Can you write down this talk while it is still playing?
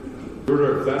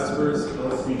Order of Vespers,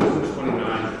 LSB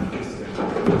 229, please stand.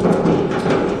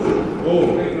 Oh,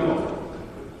 wait, no.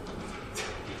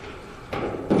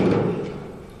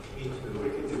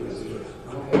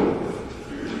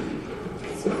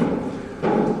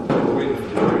 Wait,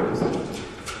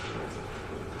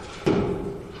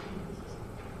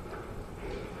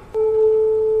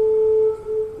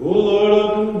 O Lord,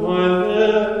 open my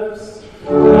lips,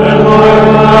 and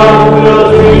my mouth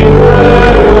will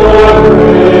declare your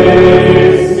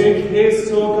praise. Make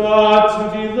haste, O God,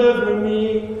 to deliver me.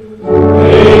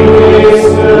 Make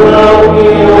haste,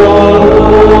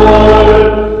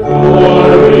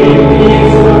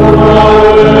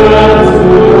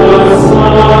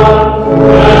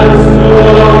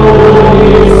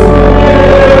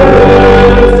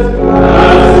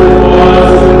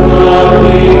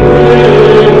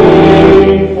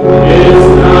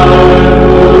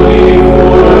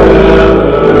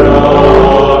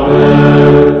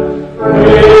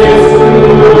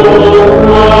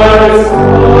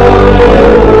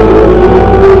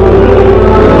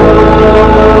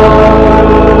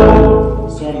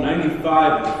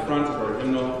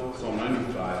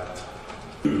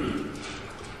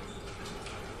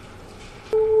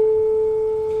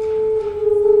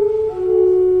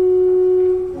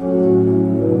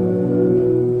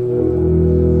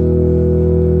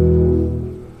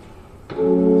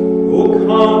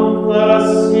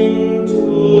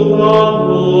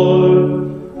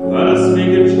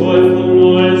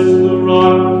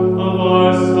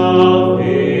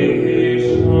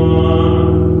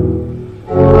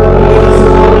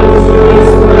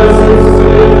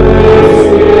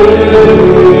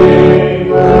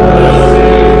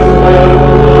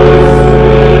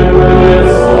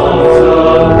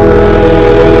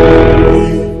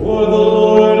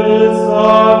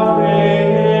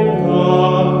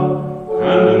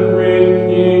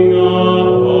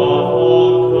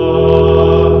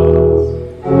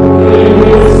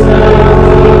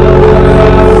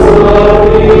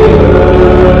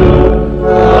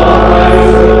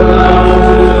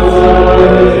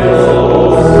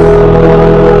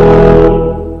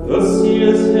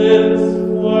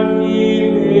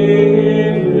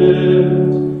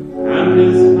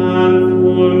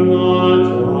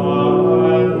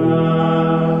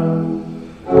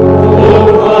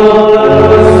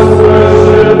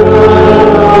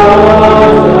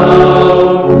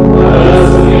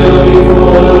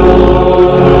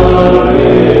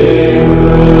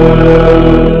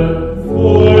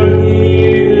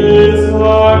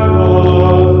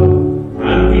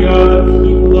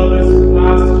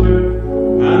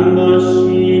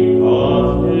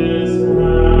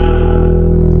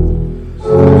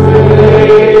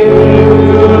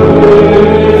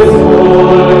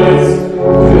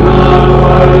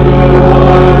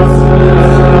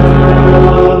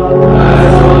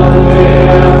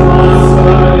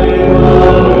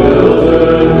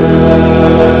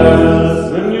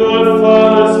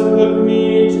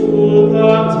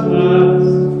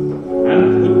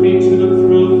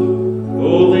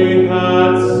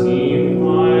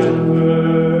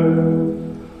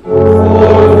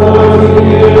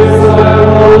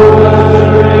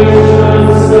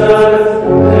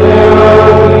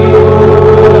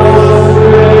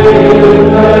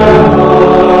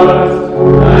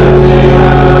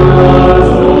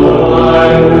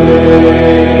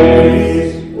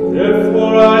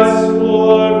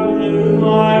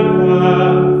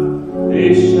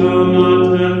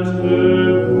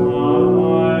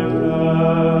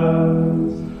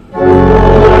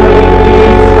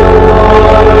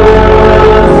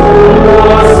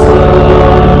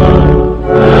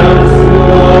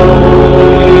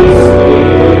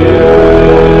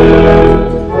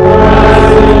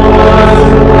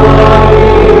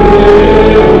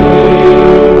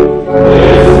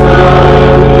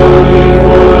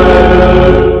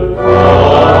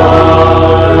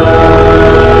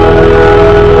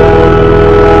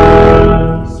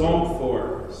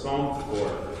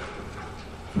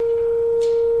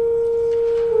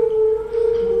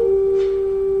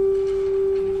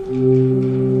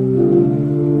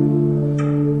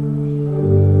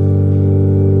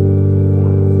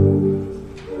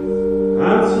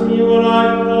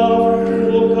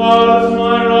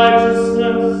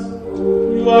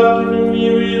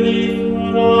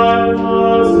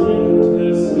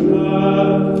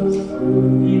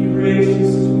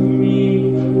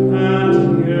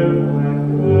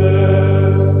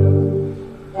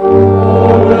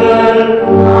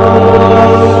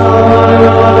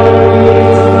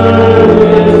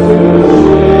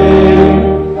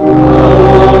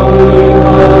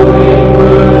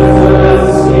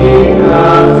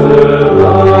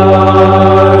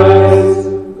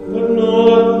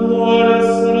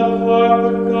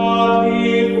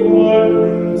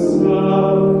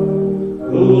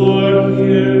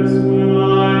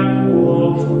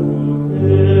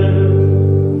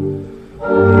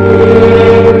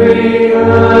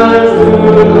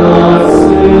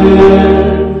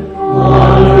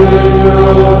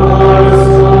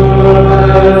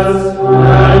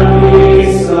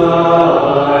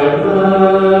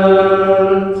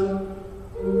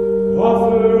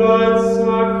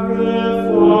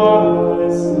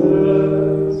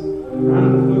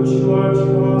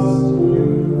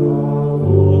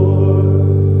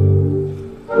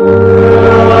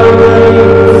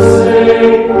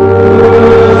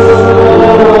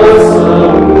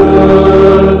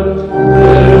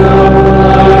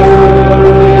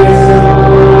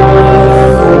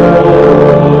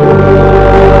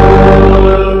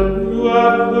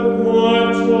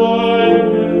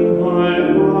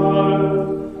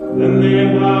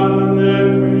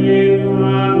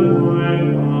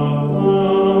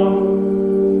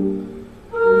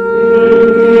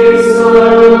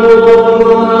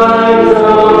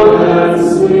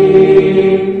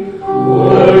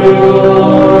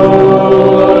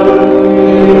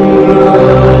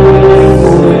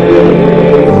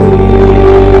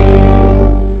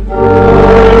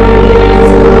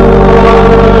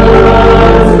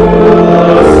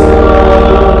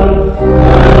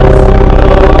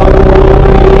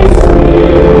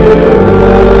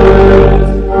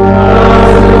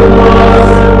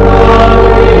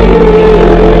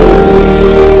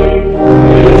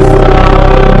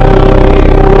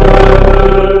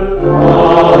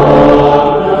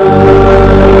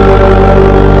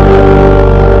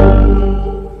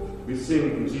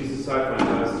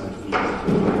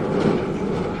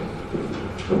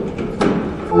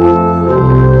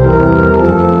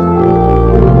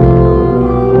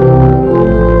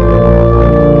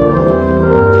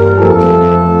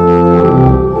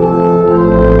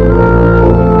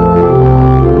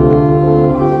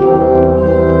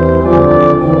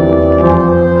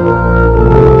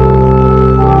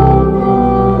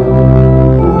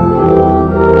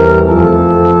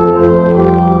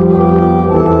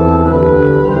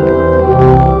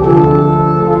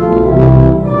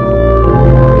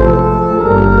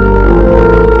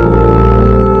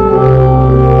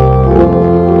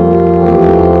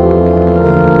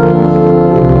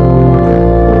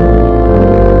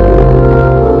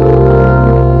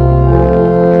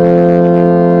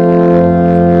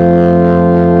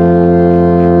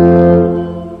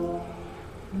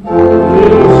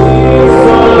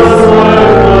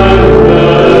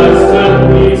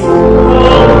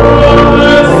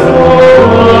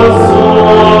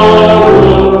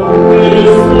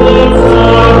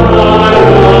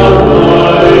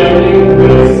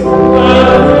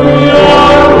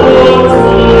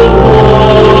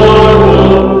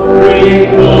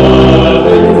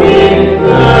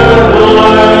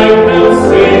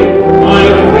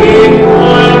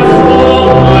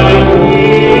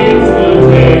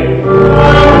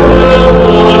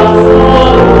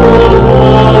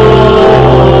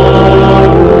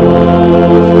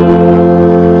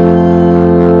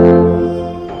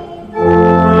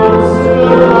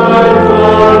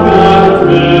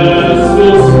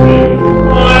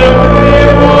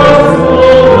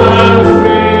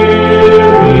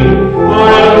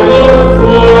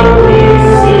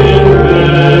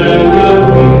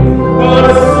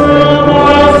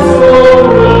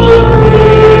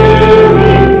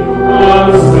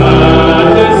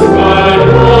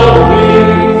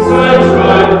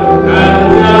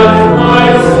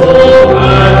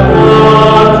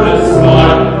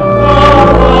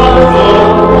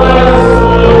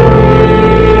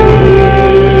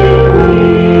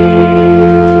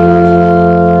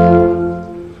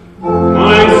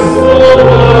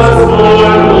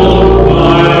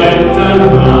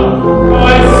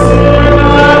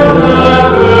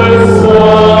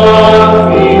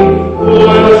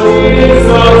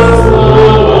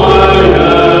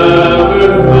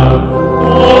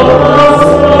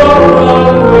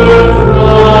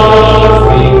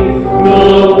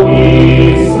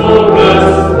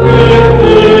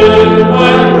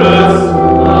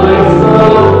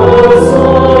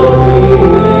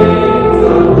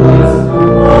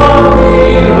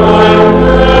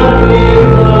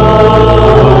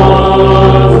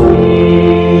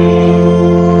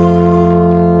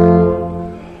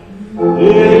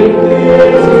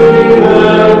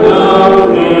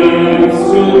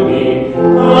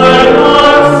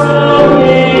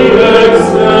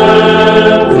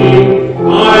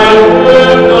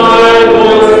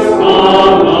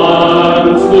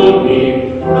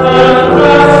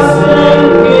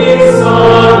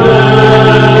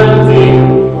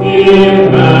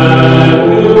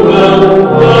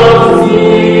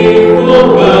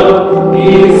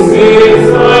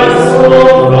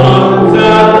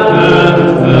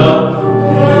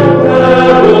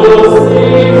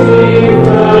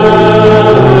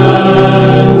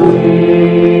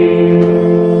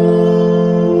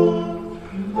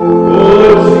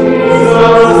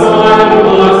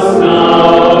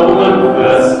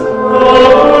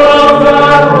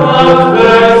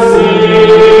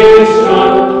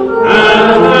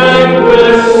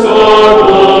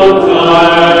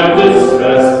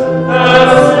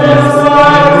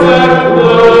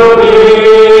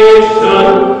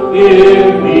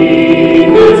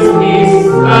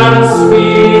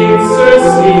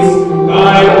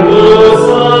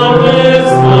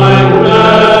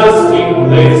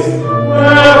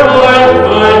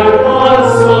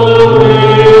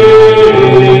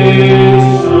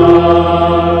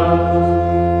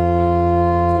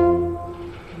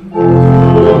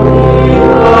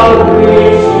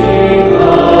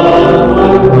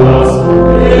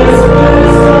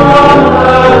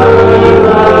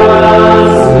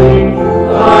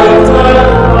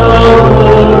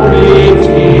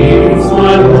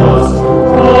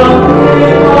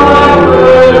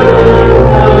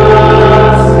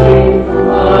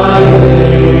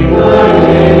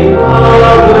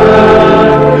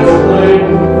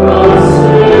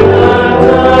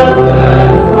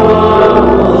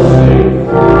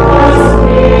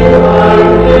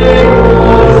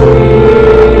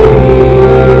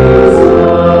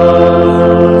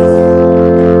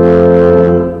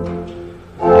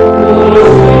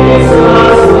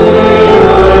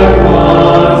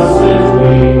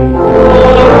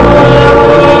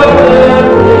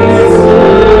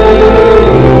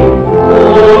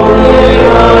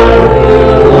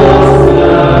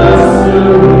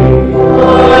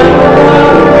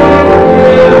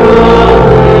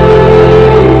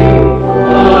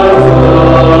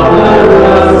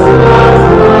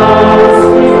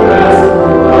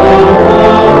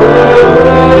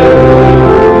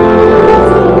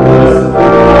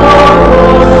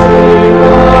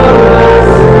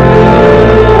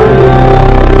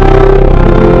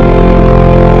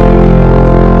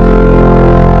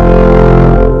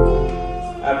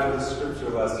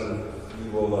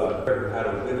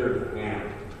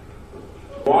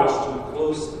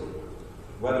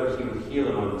 whether he would heal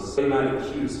him on the same night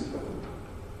accuse him.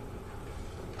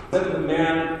 Then the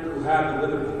man who had the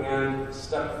withered hand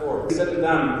stepped forward. He said to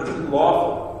them, "Is it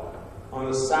lawful on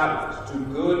the Sabbath to do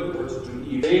good or to do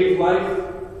evil, save life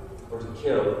or to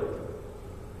kill?"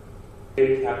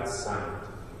 They kept silent.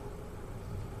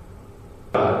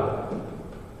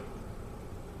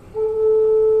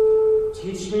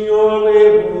 Teach me your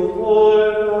way, O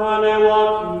Lord, that I may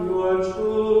walk in your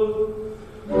truth.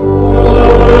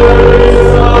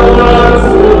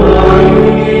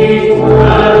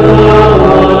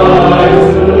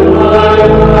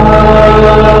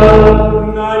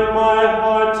 Unite my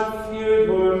heart to fear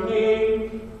your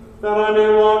name, that I may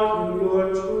walk in your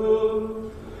truth.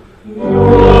 Your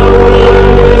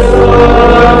word is a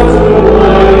light to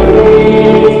my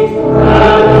feet,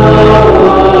 and a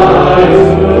light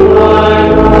to my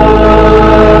path.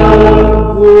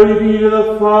 Glory be to the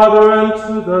Father, and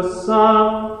to the Son,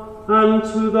 and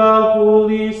to the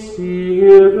Holy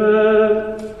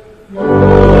Spirit. Your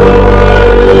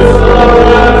word is a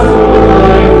light to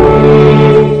my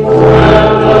feet,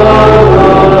 and a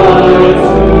light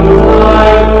to my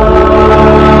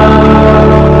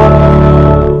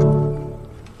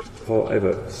path. Paul, I have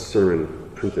a sermon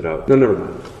printed out. No, never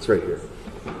mind. It's right here.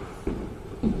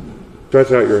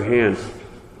 Stretch out your hand.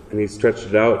 And he stretched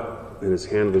it out, and his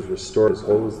hand was restored as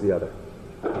whole as the other.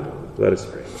 Let us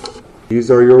pray. These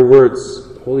are your words,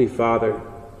 Holy Father.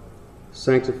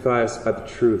 Sanctify us by the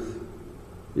truth.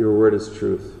 Your word is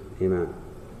truth. Amen.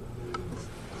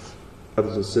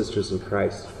 Brothers and sisters in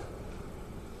Christ,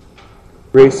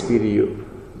 grace be to you,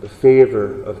 the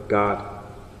favor of God.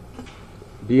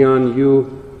 Be on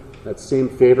you that same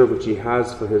favor which he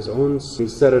has for his own Son. He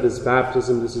said at his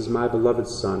baptism, "This is my beloved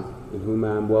Son, in whom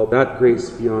I am well." That grace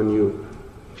be on you.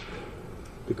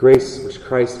 The grace which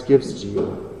Christ gives to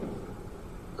you.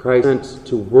 Christ sent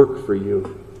to work for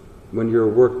you when your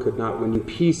work could not win you.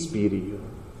 Peace be to you,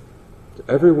 to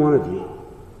every one of you.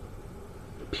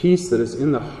 Peace that is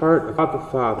in the heart of God the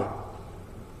Father,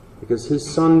 because his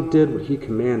Son did what he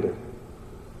commanded.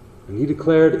 And he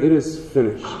declared, "It is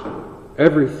finished,"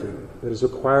 everything that is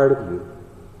required of you.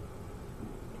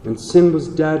 And sin was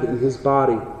dead in his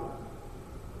body,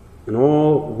 and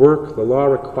all work the law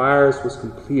requires was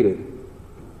completed.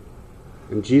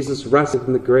 And Jesus rested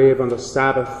in the grave on the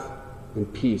Sabbath in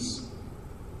peace.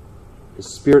 His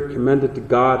spirit commended to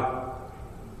God,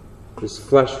 his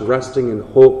flesh resting in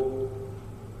hope.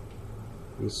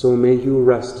 And so may you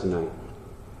rest tonight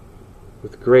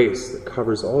with grace that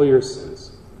covers all your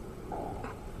sins,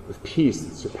 with peace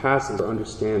that surpasses our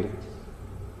understanding,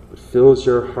 that fills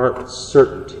your heart with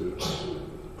certainty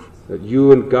that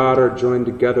you and God are joined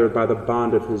together by the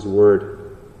bond of his word,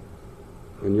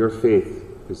 and your faith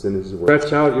is in his word.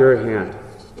 Stretch out your hand,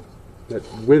 that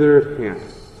withered hand.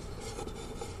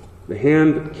 The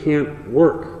hand that can't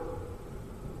work.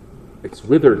 It's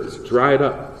withered, it's dried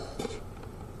up.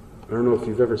 I don't know if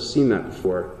you've ever seen that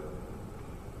before.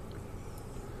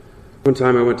 One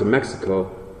time I went to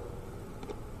Mexico.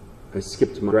 I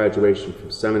skipped my graduation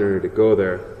from seminary to go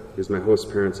there because my host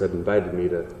parents had invited me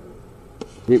to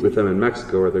meet with them in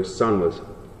Mexico where their son was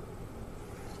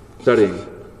studying.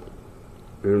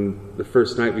 And the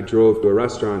first night we drove to a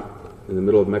restaurant in the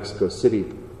middle of Mexico City,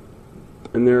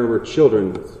 and there were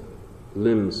children with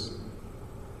limbs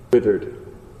withered,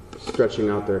 stretching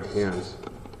out their hands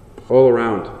all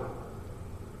around.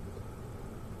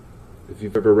 If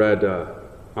you've ever read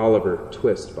Oliver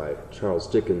Twist by Charles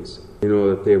Dickens, you know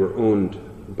that they were owned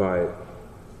by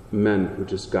men who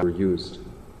just got used.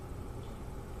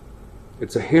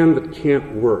 It's a hand that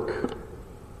can't work,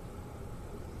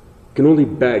 can only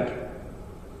beg.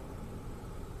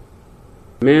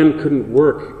 Man couldn't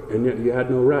work, and yet you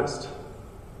had no rest.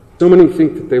 So many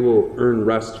think that they will earn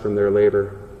rest from their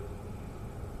labor.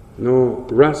 No,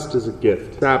 rest is a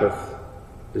gift. Sabbath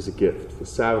is a gift. The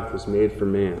Sabbath was made for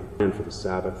man and for the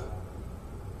Sabbath.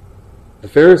 The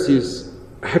Pharisees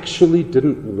actually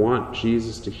didn't want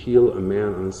Jesus to heal a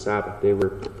man on the Sabbath. They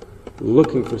were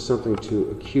looking for something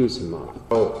to accuse him of.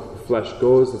 How the flesh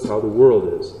goes, that's how the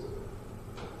world is.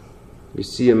 You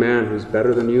see a man who's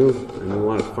better than you, and you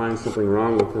want to find something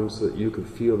wrong with him so that you can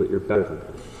feel that you're better than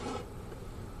him.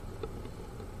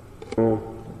 No.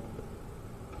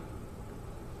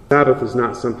 Sabbath is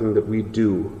not something that we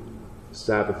do.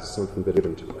 Sabbath is something that is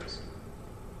given to us.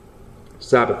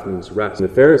 Sabbath means rest. And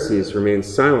the Pharisees remained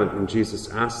silent when Jesus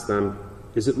asked them,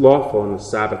 "Is it lawful on the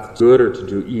Sabbath to do good or to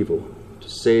do evil, to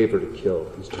save or to kill?"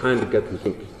 He's trying to get them to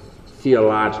think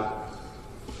theologically,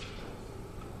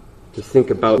 to think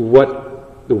about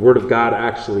what the Word of God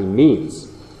actually means.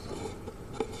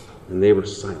 And they were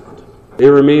silent. They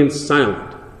remained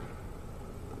silent.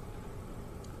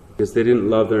 because they didn't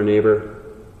love their neighbor.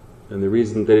 And the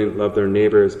reason they didn't love their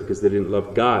neighbor is because they didn't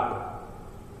love God.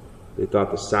 They thought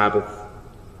the Sabbath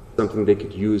was something they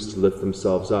could use to lift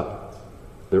themselves up,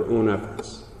 their own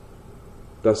efforts,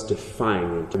 thus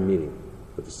defying the meaning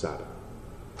of the Sabbath.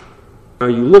 Now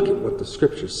you look at what the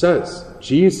Scripture says.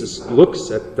 Jesus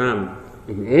looks at them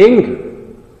in anger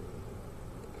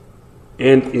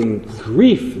and in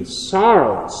grief and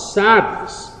sorrow and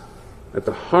sadness at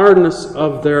the hardness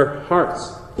of their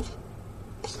hearts.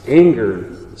 Anger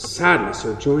and sadness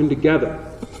are joined together.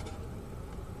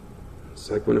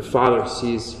 It's like when a father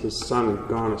sees his son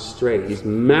gone astray. He's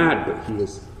mad, but he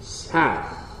is sad.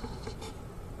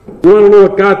 You want to know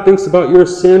what God thinks about your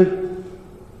sin?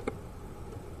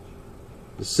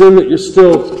 The sin that you're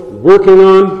still working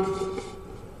on,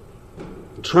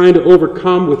 trying to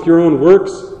overcome with your own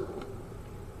works?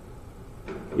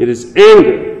 It is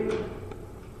anger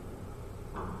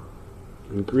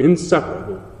and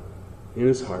inseparable in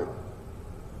his heart.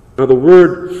 Now the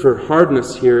word for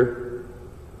hardness here,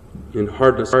 in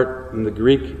hardness heart in the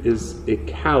Greek, is a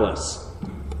callus.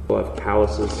 People have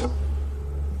calluses.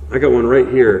 I got one right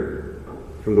here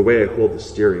from the way I hold the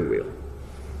steering wheel.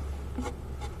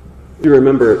 You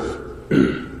remember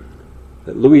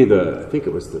that Louis I think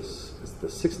it was the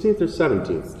 16th or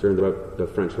 17th during the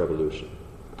French Revolution.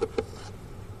 You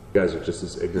guys are just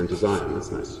as ignorant as I am.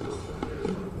 That's nice to know.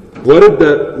 What did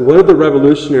the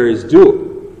revolutionaries do?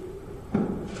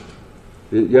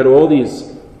 You had all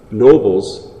these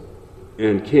nobles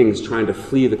and kings trying to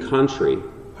flee the country,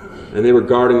 and they were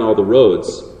guarding all the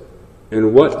roads.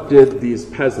 And what did these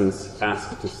peasants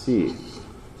ask to see?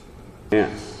 Yeah.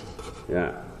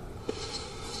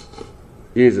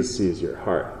 Jesus sees your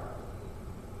heart.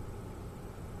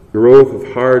 Growth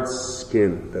of hard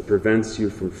skin that prevents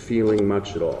you from feeling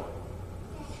much at all.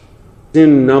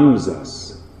 Sin numbs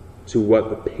us to what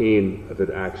the pain of it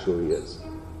actually is.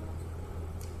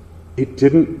 It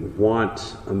didn't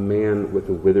want a man with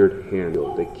a withered hand.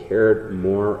 They cared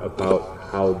more about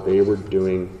how they were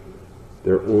doing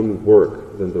their own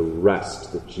work than the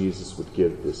rest that Jesus would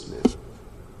give this man.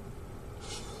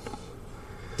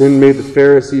 Sin made the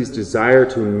Pharisees desire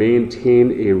to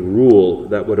maintain a rule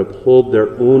that would uphold their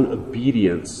own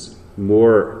obedience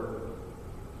more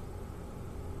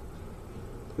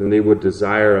than they would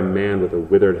desire a man with a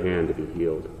withered hand to be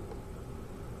healed.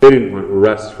 They didn't want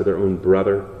rest for their own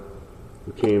brother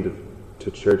who came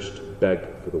to church to beg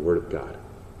for the word of God.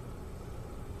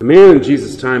 The man in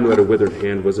Jesus' time who had a withered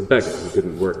hand was a beggar who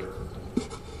couldn't work.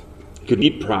 He couldn't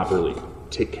eat properly,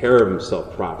 take care of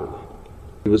himself properly.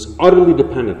 He was utterly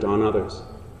dependent on others.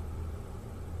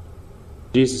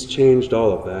 Jesus changed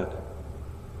all of that.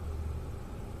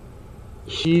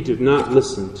 He did not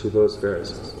listen to those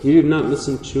Pharisees. He did not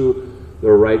listen to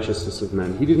the righteousness of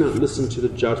men. He did not listen to the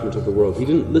judgment of the world. He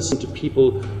didn't listen to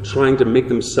people trying to make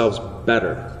themselves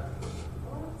better.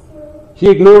 He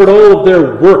ignored all of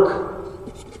their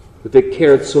work that they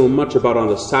cared so much about on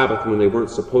the Sabbath when they weren't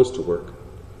supposed to work.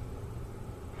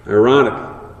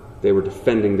 Ironically, they were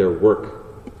defending their work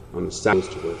on the Sabbath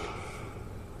to work.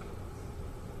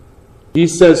 He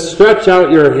says, stretch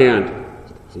out your hand.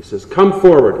 He says, come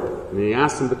forward. And he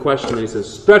asks them the question, and he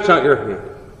says, stretch out your hand.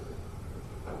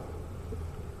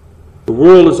 The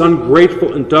world is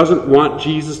ungrateful and doesn't want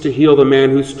Jesus to heal the man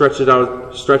who stretches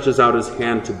out his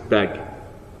hand to beg.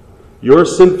 Your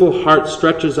sinful heart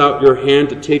stretches out your hand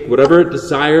to take whatever it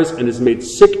desires and is made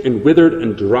sick and withered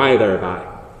and dry thereby.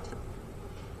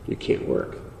 You can't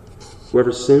work.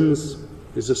 Whoever sins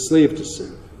is a slave to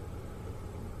sin.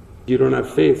 If you don't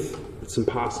have faith, it's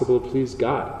impossible to please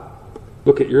God.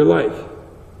 Look at your life.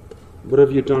 What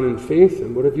have you done in faith,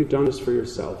 and what have you done just for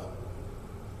yourself?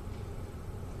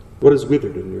 What is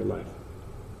withered in your life?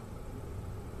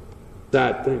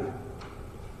 Sad thing.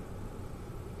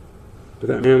 But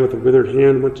that man with a withered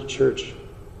hand went to church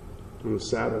on the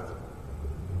Sabbath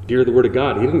to hear the word of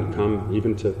God. He didn't come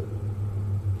even to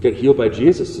get healed by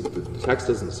Jesus. The text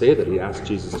doesn't say that he asked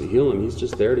Jesus to heal him. He's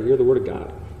just there to hear the word of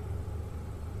God.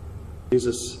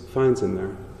 Jesus finds him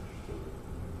there.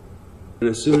 And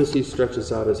as soon as he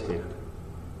stretches out his hand,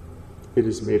 it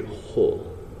is made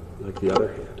whole like the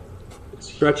other hand.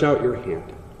 Stretch out your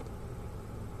hand.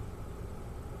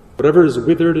 Whatever is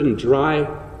withered and dry,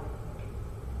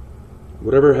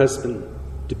 whatever has been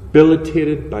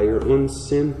debilitated by your own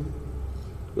sin,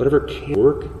 whatever can't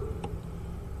work,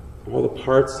 all the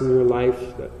parts in your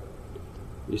life that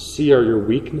you see are your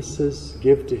weaknesses,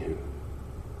 give to him.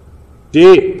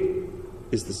 Today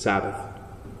is the Sabbath.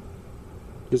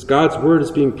 Because God's word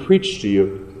is being preached to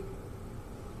you.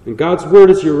 And God's word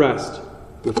is your rest.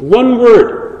 With one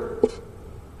word,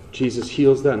 Jesus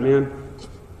heals that man.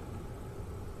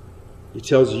 He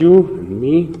tells you and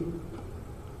me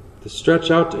to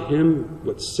stretch out to him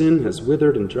what sin has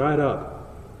withered and dried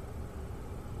up.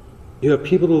 You have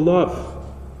people to love,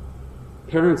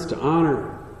 parents to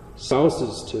honor,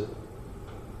 spouses to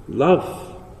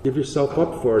love, give yourself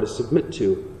up for, to submit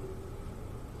to,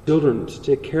 children to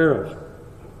take care of,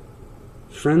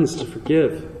 friends to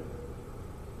forgive.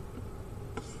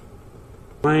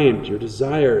 Mind, your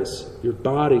desires, your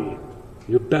body,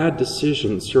 your bad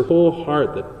decisions, your whole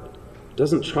heart that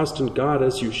doesn't trust in God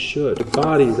as you should, the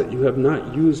body that you have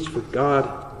not used for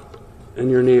God and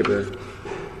your neighbor.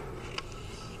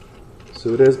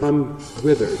 So it is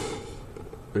withered,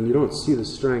 and you don't see the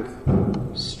strength.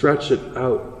 Stretch it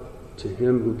out to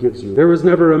him who gives you. There was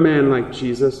never a man like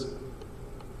Jesus.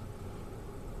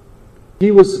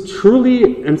 He was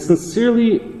truly and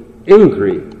sincerely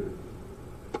angry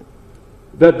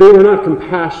that they were not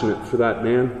compassionate for that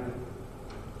man.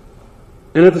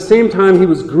 And at the same time, he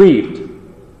was grieved.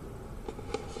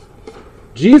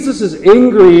 Jesus is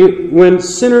angry when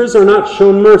sinners are not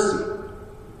shown mercy.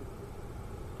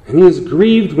 And he is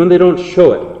grieved when they don't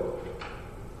show it.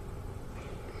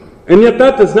 And yet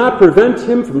that does not prevent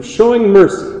him from showing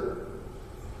mercy.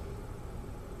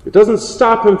 It doesn't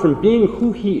stop him from being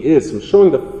who he is, from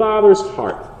showing the Father's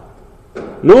heart.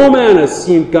 No man has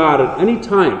seen God at any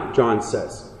time, John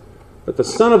says. But the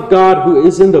Son of God, who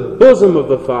is in the bosom of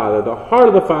the Father, the heart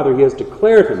of the Father, he has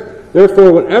declared him.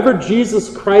 Therefore, whatever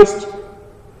Jesus Christ,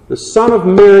 the Son of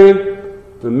Mary,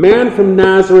 the man from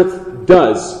Nazareth,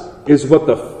 does is what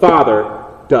the Father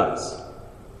does.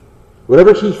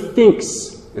 Whatever he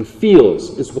thinks and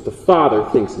feels is what the Father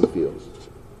thinks and feels.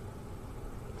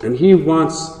 And he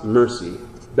wants mercy.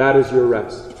 That is your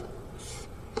rest.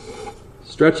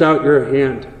 Stretch out your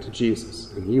hand to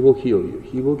Jesus, and he will heal you.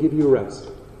 He will give you rest.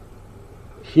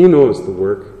 He knows the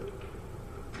work.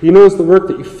 He knows the work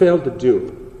that you failed to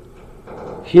do.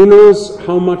 He knows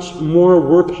how much more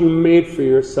work you made for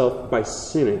yourself by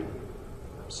sinning.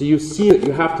 So you see that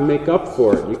you have to make up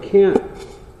for it. You can't.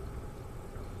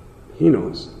 He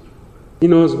knows. He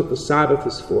knows what the Sabbath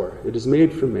is for. It is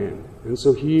made for man. And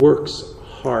so he works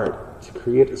hard to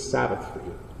create a Sabbath for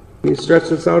you. He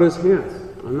stretches out his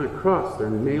hands on that cross. They're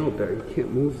nailed there. You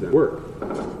can't move them. Work.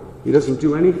 He doesn't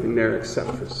do anything there except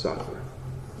for suffer.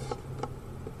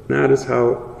 That is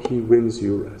how he wins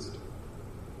you rest.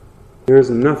 There is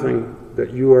nothing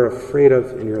that you are afraid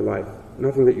of in your life,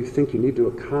 nothing that you think you need to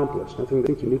accomplish, nothing that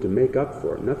you think you need to make up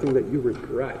for, nothing that you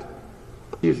regret.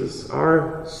 Jesus,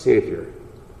 our Savior,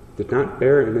 did not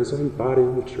bear in his own body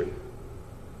on the tree.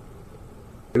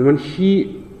 And when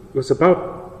he was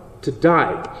about to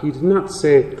die, he did not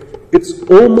say, "It's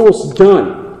almost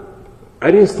done.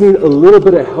 I just need a little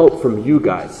bit of help from you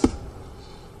guys."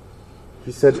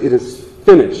 He said, "It is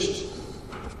finished."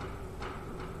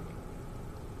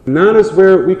 And that is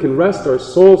where we can rest our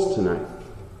souls tonight.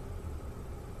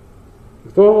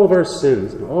 With all of our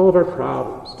sins and all of our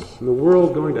problems, and the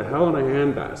world going to hell in a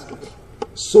handbasket,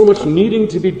 so much needing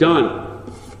to be done,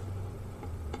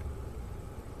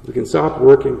 we can stop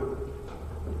working,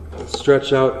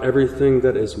 stretch out everything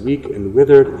that is weak and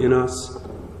withered in us,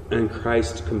 and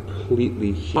Christ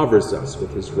completely covers us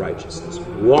with his righteousness,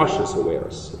 washes away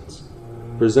our sins,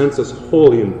 presents us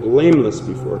holy and blameless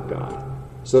before God,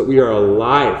 so that we are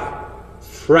alive,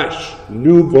 fresh,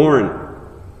 newborn.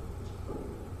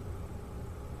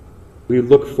 We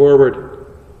look forward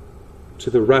to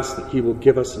the rest that he will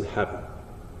give us in heaven.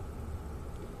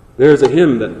 There's a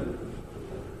hymn that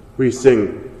we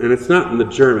sing, and it's not in the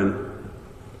German.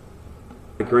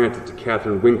 I grant it to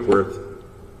Catherine Winkworth,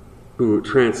 who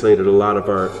translated a lot of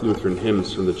our Lutheran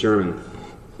hymns from the German.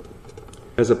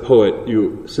 As a poet,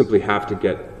 you simply have to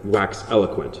get wax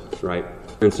eloquent, right?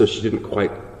 And so she didn't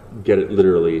quite get it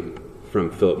literally from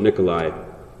Philip Nicolai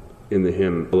in the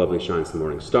hymn, "How Lovely Shines the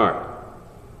Morning Star."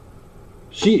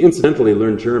 She incidentally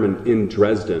learned German in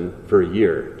Dresden for a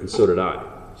year, and so did I.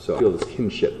 So I feel this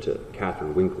kinship to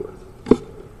Catherine Winkworth.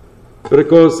 But it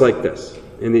goes like this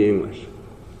in the English.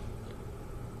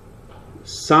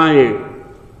 Sighing,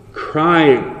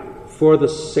 crying for the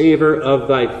savor of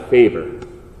thy favor,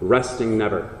 resting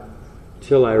never,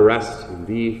 till I rest in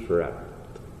thee forever.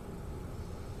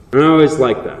 And I always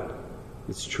like that.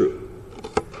 It's true.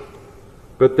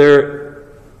 But there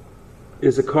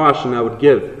is a caution I would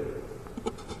give.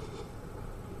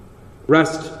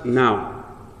 Rest now.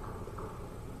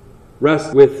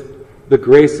 Rest with the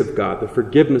grace of God, the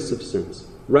forgiveness of sins.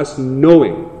 Rest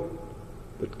knowing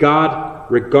that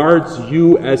God regards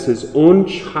you as his own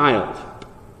child.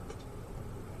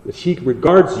 That he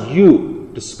regards you,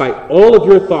 despite all of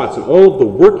your thoughts and all of the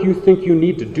work you think you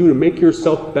need to do to make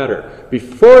yourself better.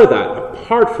 Before that,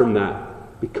 apart from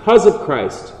that, because of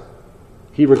Christ,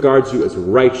 he regards you as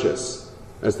righteous,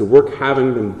 as the work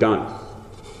having been done.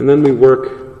 And then we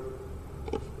work,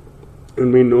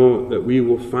 and we know that we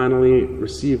will finally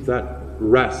receive that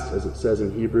rest, as it says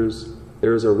in Hebrews.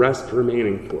 There is a rest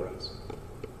remaining for us.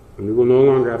 And we will no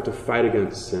longer have to fight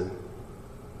against sin.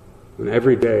 And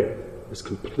every day is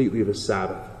completely the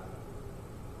Sabbath.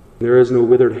 There is no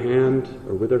withered hand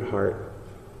or withered heart.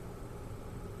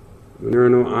 And there are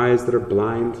no eyes that are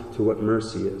blind to what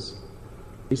mercy is.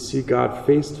 We see God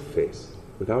face to face,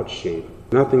 without shame.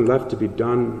 Nothing left to be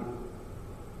done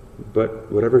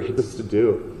but whatever he has to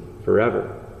do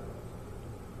forever.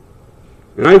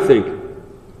 And I think,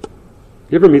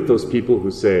 you ever meet those people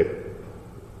who say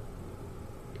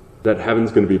that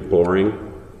heaven's going to be boring?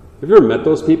 Have you ever met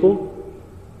those people?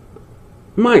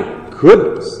 My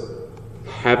goodness,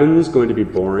 heaven is going to be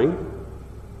boring?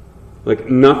 Like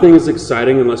nothing is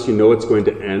exciting unless you know it's going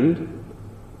to end?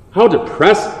 How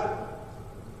depressing.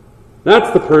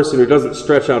 That's the person who doesn't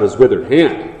stretch out his withered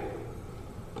hand.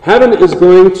 Heaven is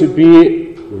going to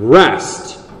be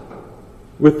rest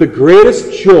with the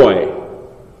greatest joy.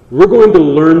 We're going to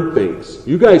learn things.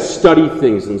 You guys study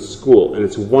things in school, and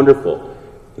it's wonderful.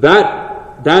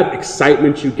 That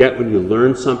excitement you get when you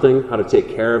learn something, how to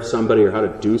take care of somebody or how to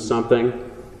do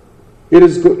something, it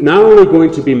is not only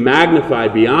going to be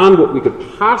magnified beyond what we could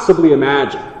possibly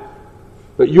imagine,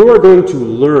 but you are going to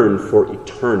learn for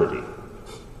eternity.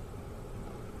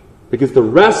 Because the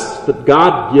rest that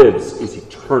God gives is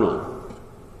eternal.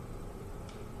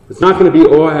 It's not going to be,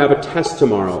 oh, I have a test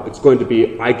tomorrow. It's going to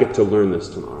be, I get to learn this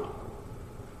tomorrow.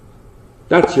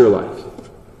 That's your life.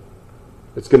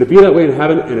 It's going to be that way in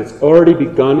heaven, and it's already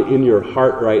begun in your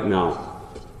heart right now.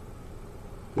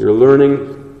 You're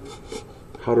learning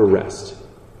how to rest.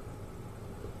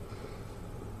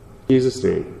 In Jesus'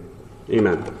 name,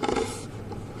 amen.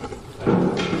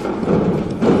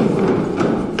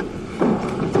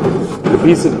 The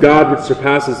peace of God, which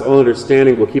surpasses all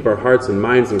understanding, will keep our hearts and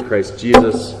minds in Christ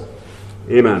Jesus.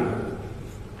 Amen.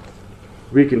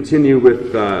 We continue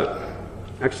with,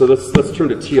 actually, let's turn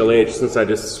to TLH since I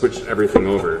just switched everything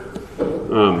over.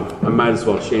 I might as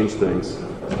well change things.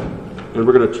 And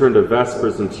we're going to turn to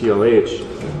Vespers and TLH.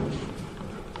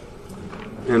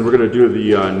 And we're going to do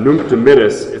the Nunc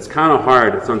Dimittis. It's kind of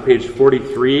hard. It's on page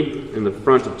 43 in the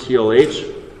front of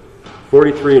TLH.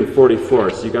 43 and 44,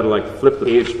 so you got to like flip the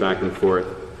page back and forth.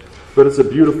 But it's a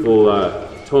beautiful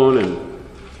tone, and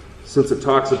since it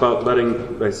talks about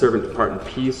letting thy servant depart in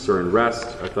peace or in rest,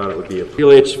 I thought it would be a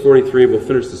TLH 43. We'll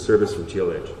finish the service from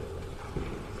TLH.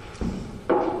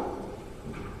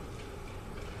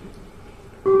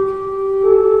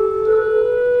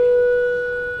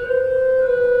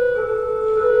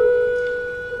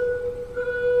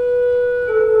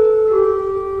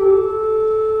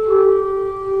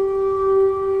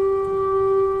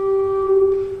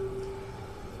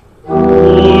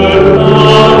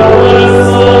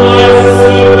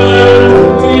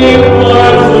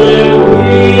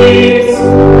 Peace,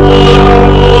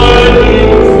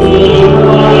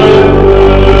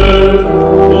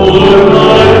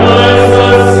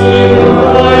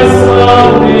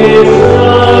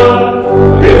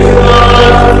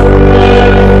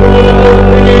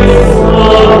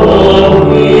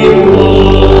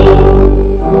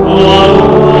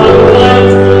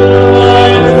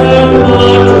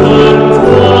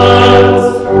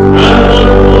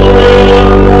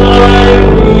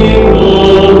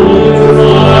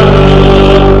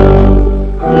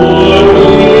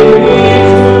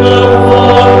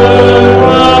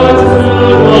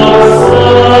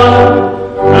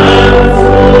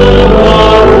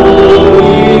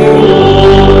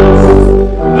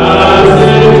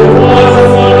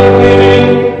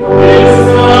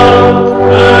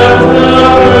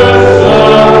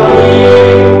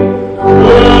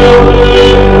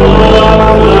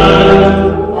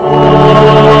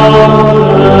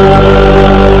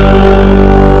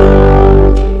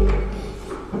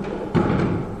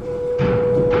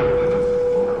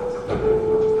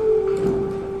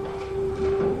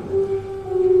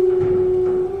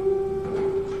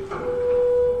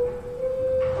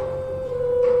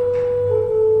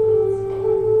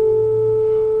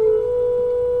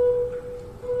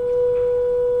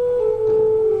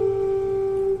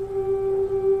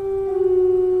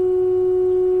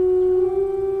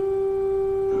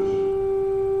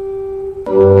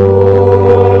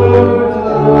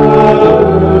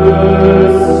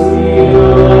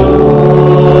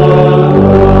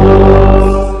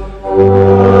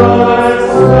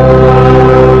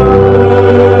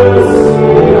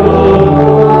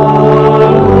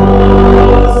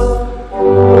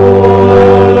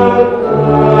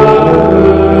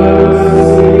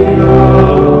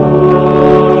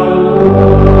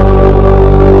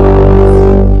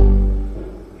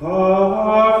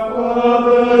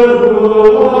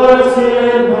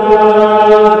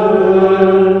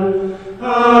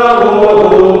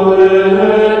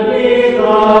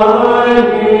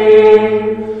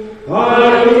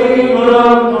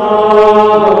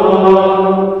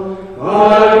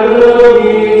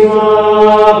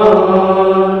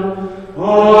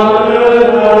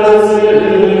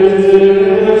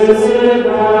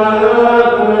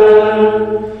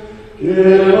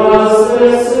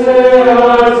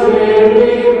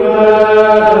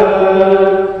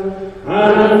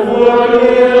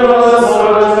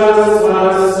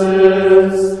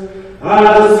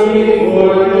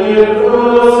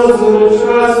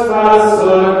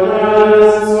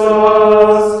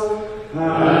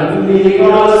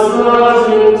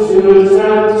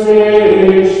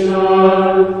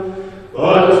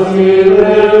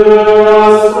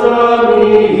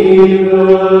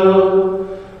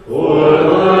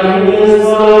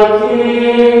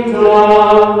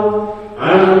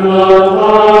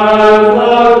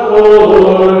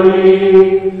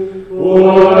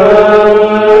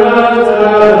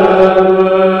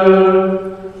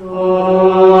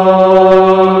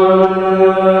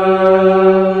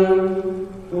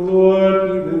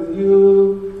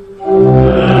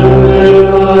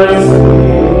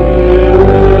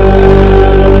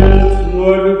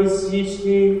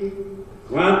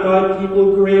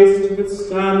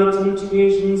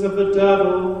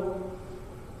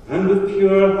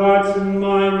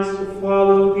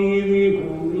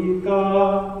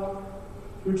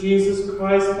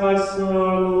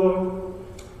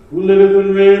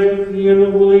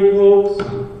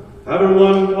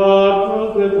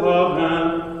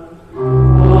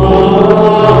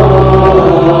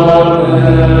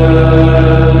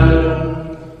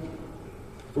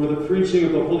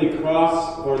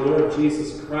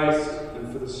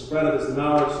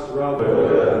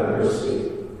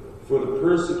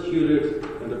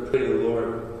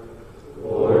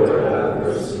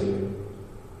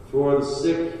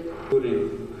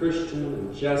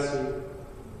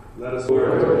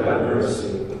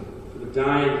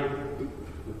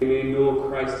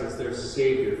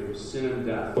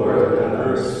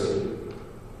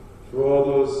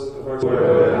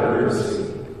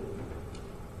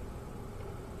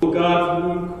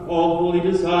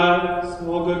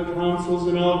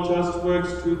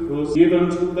 Give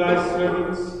unto thy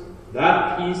servants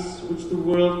that peace which the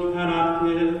world cannot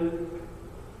give,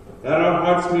 that our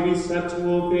hearts may be set to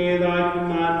obey thy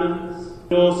commandments,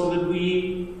 and also that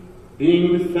we,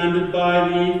 being defended by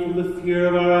thee from the fear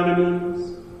of our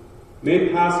enemies, may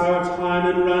pass our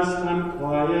time in rest and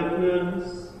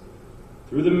quietness,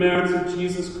 through the merits of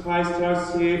Jesus Christ our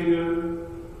Saviour,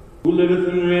 who liveth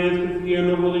and reigneth with thee in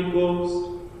the Holy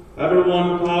Ghost, ever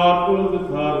one God, world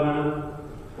without end.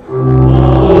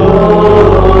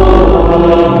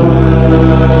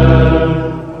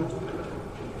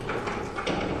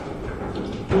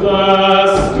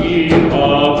 Bless thee, the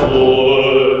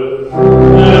Lord.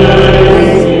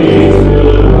 Thanks be to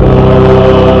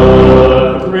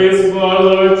God. The grace of our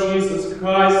Lord Jesus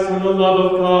Christ and the love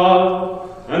of God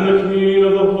and the communion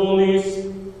of the Holy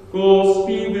Ghost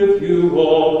be with you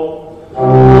all.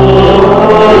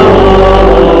 Amen.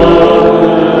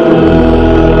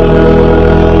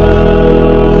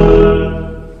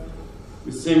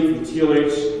 We sing from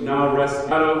TLH Now Rest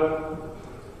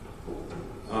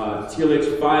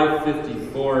TLH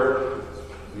 554.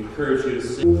 We encourage you to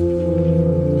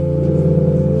sing.